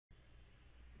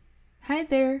Hi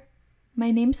there, my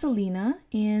name's Alina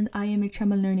and I am a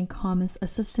Channel Learning Commons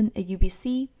assistant at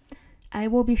UBC. I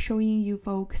will be showing you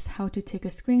folks how to take a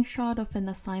screenshot of an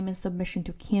assignment submission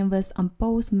to Canvas on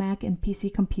both Mac and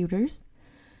PC computers.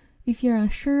 If you're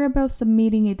unsure about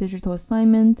submitting a digital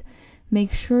assignment,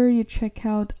 make sure you check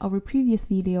out our previous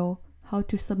video, how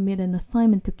to submit an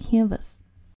assignment to Canvas.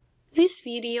 This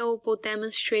video will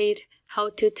demonstrate how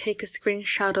to take a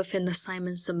screenshot of an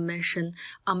assignment submission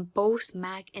on both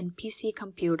Mac and PC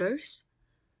computers.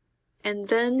 And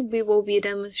then we will be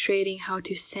demonstrating how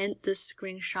to send this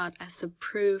screenshot as a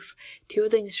proof to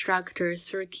the instructor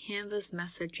through Canvas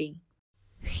messaging.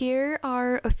 Here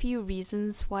are a few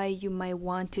reasons why you might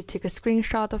want to take a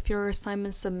screenshot of your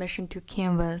assignment submission to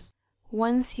Canvas.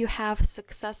 Once you have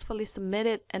successfully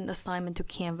submitted an assignment to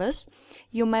Canvas,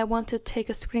 you might want to take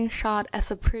a screenshot as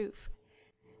a proof.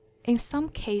 In some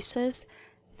cases,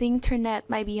 the internet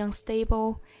might be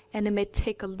unstable and it may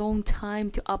take a long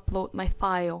time to upload my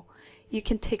file. You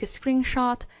can take a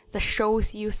screenshot that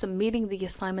shows you submitting the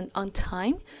assignment on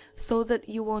time so that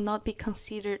you will not be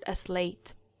considered as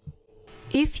late.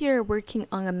 If you're working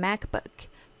on a Macbook,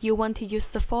 you want to use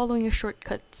the following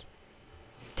shortcuts.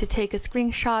 To take a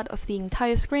screenshot of the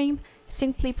entire screen,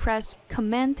 simply press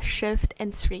Command, Shift,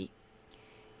 and 3.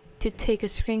 To take a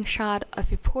screenshot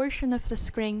of a portion of the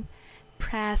screen,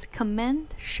 press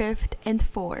Command, Shift, and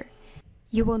 4.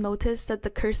 You will notice that the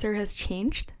cursor has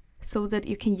changed so that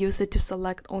you can use it to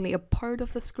select only a part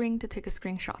of the screen to take a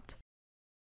screenshot.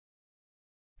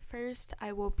 First,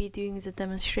 I will be doing the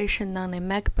demonstration on a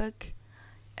MacBook.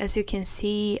 As you can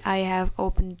see, I have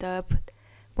opened up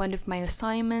one of my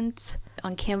assignments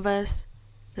on Canvas.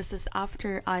 This is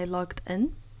after I logged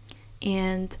in,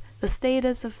 and the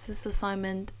status of this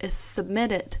assignment is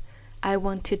submitted. I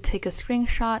want to take a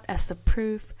screenshot as a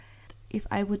proof. If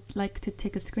I would like to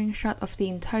take a screenshot of the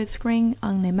entire screen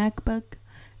on a MacBook,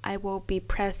 I will be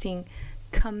pressing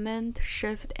Command,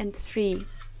 Shift, and 3.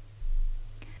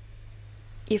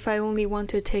 If I only want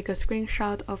to take a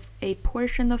screenshot of a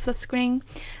portion of the screen,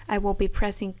 I will be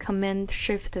pressing Command,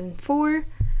 Shift, and 4.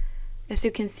 As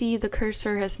you can see, the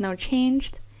cursor has now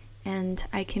changed, and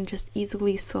I can just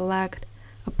easily select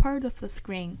a part of the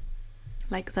screen,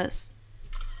 like this.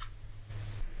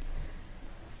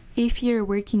 If you're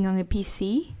working on a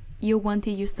PC, you'll want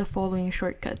to use the following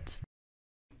shortcuts.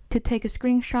 To take a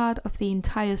screenshot of the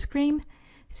entire screen,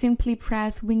 simply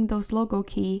press Windows logo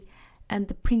key and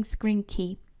the print screen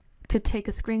key. To take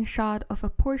a screenshot of a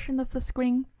portion of the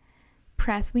screen,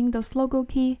 press Windows logo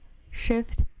key,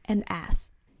 Shift, and S.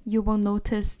 You will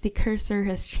notice the cursor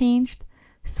has changed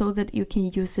so that you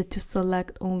can use it to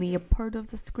select only a part of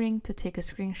the screen to take a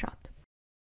screenshot.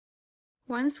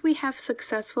 Once we have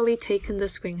successfully taken the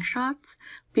screenshots,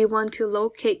 we want to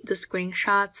locate the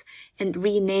screenshots and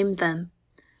rename them.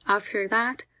 After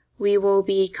that, we will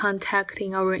be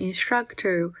contacting our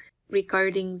instructor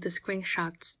regarding the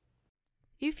screenshots.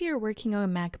 If you're working on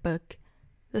a MacBook,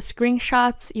 the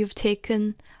screenshots you've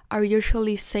taken are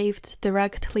usually saved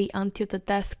directly onto the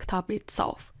desktop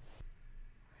itself.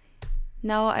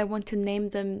 Now I want to name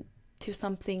them to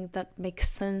something that makes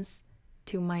sense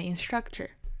to my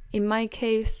instructor. In my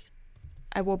case,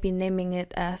 I will be naming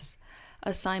it as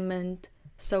assignment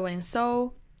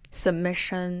so-and-so,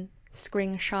 submission,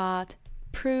 screenshot,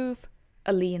 proof,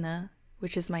 Alina,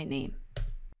 which is my name.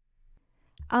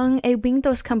 On a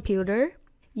Windows computer,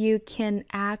 you can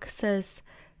access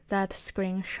that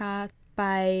screenshot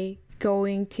by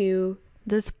going to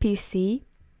this PC,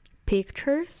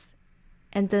 Pictures,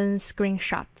 and then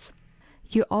Screenshots.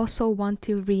 You also want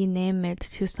to rename it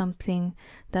to something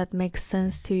that makes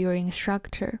sense to your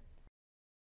instructor.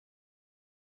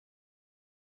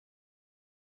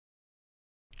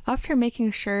 After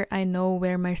making sure I know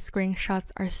where my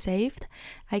screenshots are saved,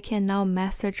 I can now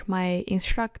message my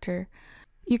instructor.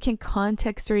 You can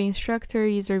contact your instructor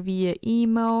either via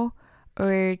email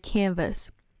or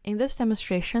Canvas. In this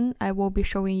demonstration, I will be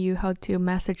showing you how to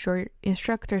message your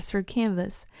instructor through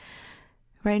Canvas.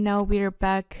 Right now, we are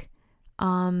back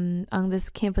on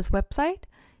this Canvas website,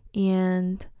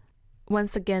 and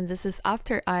once again, this is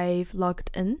after I've logged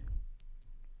in.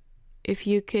 If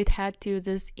you could head to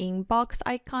this inbox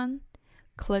icon,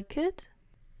 click it.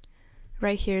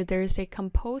 Right here, there's a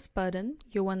compose button.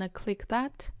 You want to click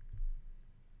that.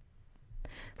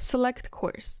 Select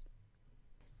course.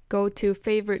 Go to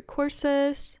favorite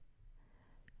courses.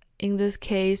 In this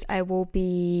case, I will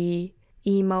be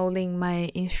emailing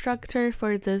my instructor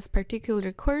for this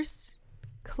particular course.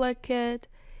 Click it.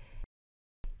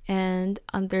 And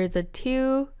under the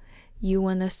to, you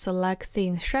want to select the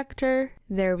instructor.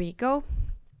 There we go.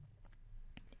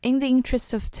 In the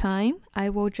interest of time, I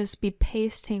will just be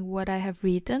pasting what I have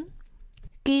written.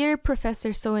 Dear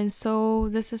Professor so-and-so,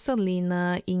 this is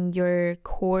Selena in your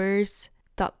course, ...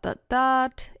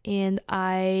 and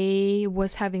I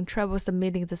was having trouble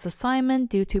submitting this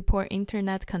assignment due to poor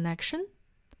internet connection.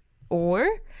 Or,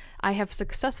 I have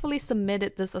successfully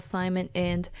submitted this assignment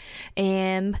and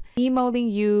am emailing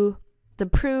you the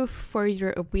proof for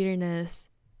your awareness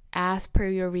as per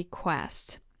your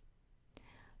request.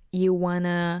 You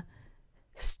wanna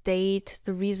state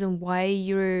the reason why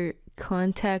you're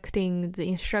contacting the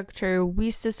instructor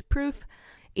with this proof,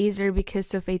 either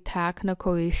because of a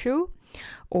technical issue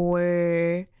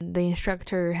or the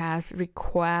instructor has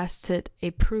requested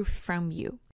a proof from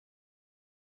you.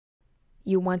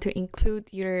 You want to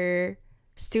include your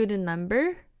student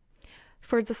number.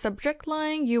 For the subject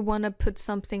line, you want to put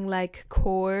something like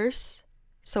course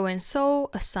so-and-so,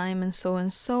 assignment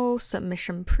so-and-so,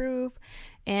 submission proof,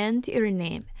 and your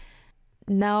name.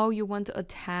 Now you want to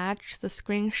attach the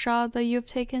screenshot that you've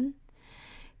taken.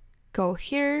 Go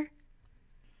here.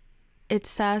 It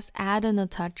says add an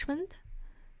attachment.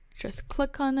 Just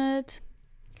click on it.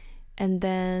 And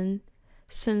then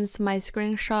since my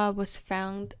screenshot was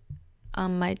found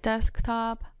on my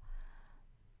desktop,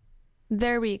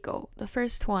 there we go. The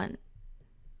first one.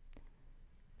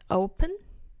 Open.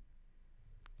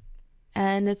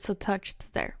 And it's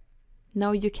attached there.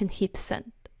 Now you can hit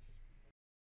send.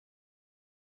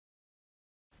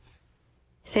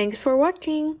 Thanks for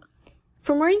watching.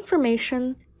 For more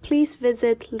information, please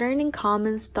visit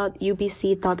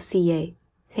learningcommons.ubc.ca.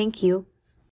 Thank you.